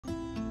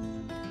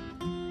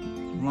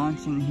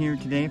Launching here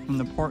today from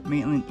the Port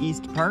Maitland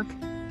East Park.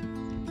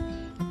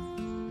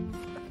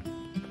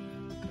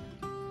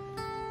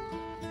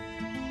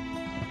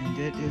 And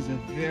it is a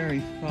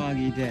very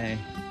foggy day.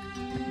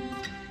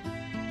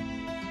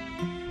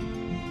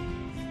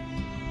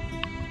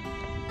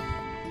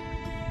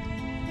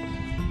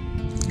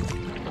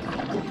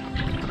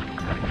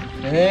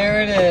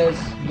 There it is,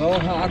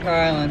 Mohawk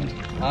Island,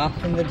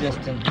 off in the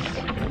distance.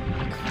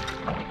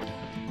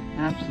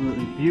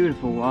 Absolutely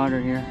beautiful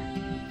water here.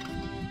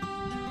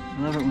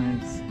 I love it when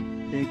it's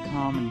big,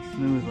 calm, and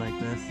smooth like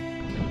this.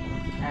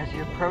 As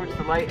you approach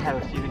the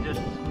lighthouse, you can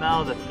just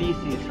smell the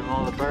feces from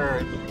all the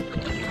birds.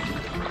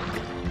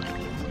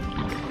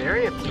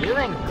 Very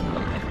appealing.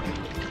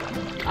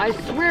 I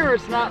swear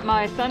it's not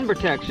my sun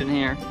protection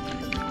here.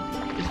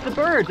 It's the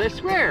birds, I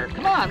swear.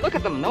 Come on, look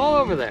at them, all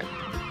over there.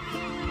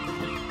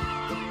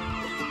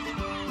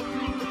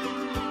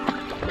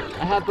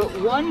 I have but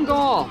one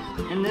goal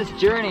in this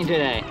journey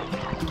today,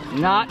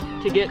 not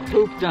to get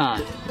pooped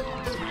on.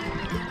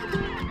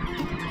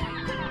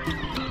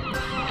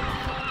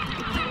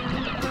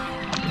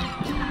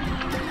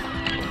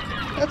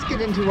 Let's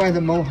get into why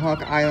the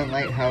Mohawk Island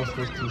Lighthouse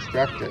was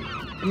constructed.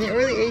 In the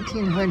early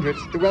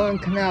 1800s, the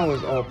Welland Canal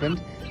was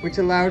opened, which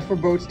allowed for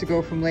boats to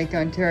go from Lake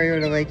Ontario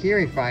to Lake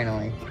Erie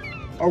finally.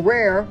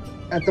 Aware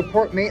that the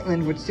Port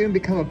Maitland would soon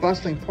become a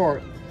bustling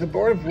port, the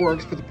Board of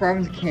Works for the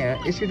Province of Canada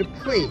issued a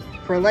plea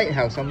for a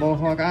lighthouse on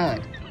Mohawk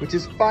Island, which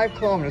is 5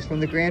 kilometers from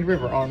the Grand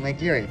River on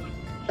Lake Erie.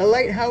 The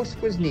lighthouse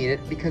was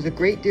needed because a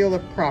great deal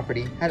of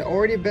property had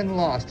already been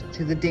lost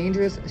to the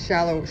dangerous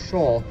shallow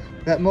shoal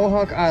that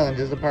Mohawk Island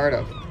is a part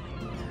of.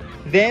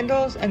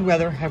 Vandals and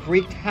weather have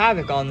wreaked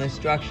havoc on this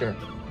structure,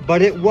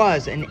 but it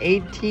was an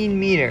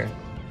 18-meter,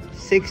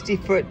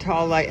 60-foot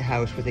tall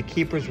lighthouse with a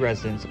keeper's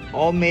residence,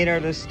 all made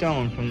out of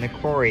stone from the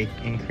quarry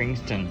in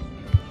Kingston.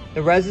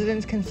 The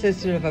residence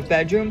consisted of a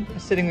bedroom, a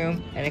sitting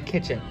room, and a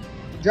kitchen.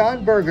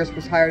 John Burgess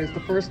was hired as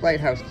the first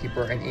lighthouse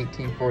keeper in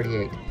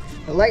 1848.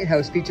 The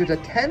lighthouse featured a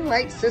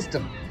 10-light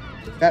system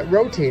that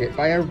rotated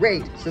by a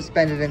rake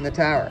suspended in the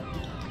tower.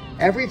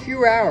 Every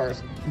few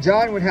hours,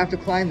 John would have to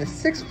climb the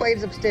 6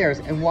 flights of stairs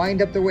and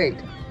wind up the weight.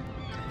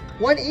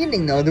 One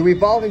evening, though, the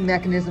revolving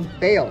mechanism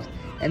failed,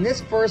 and this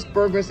forced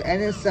Burgess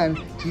and his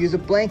son to use a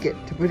blanket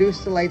to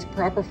produce the light's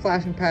proper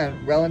flashing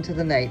pattern well into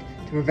the night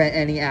to prevent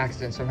any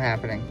accidents from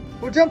happening.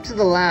 We'll jump to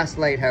the last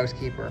lighthouse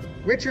keeper,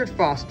 Richard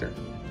Foster.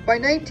 By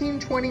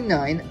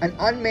 1929, an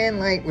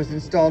unmanned light was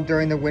installed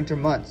during the winter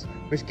months,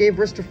 which gave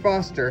Mr.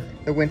 Foster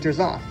the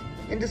winters off.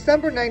 In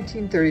December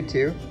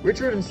 1932,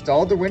 Richard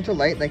installed the winter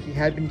light like he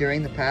had been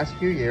doing the past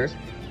few years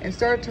and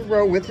started to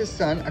row with his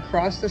son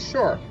across the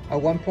shore, a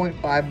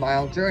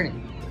 1.5-mile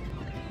journey.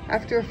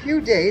 After a few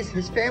days,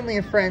 his family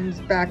and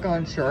friends back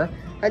on shore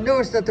had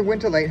noticed that the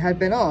winter light had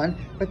been on,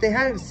 but they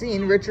hadn't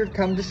seen Richard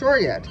come to shore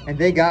yet, and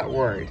they got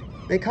worried.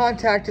 They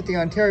contacted the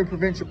Ontario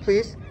Provincial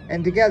Police,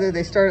 and together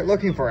they started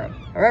looking for him.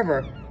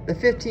 However, the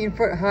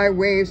 15-foot high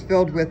waves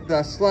filled with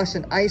slush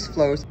and ice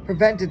floes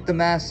prevented the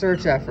mass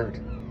search effort.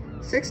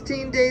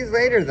 16 days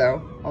later,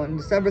 though, on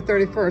December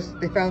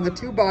 31st, they found the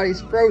 2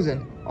 bodies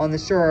frozen on the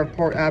shore of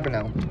Port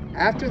Abano.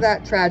 After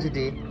that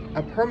tragedy,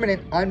 a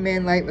permanent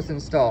unmanned light was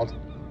installed,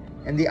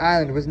 and the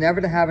island was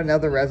never to have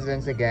another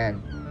residence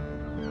again.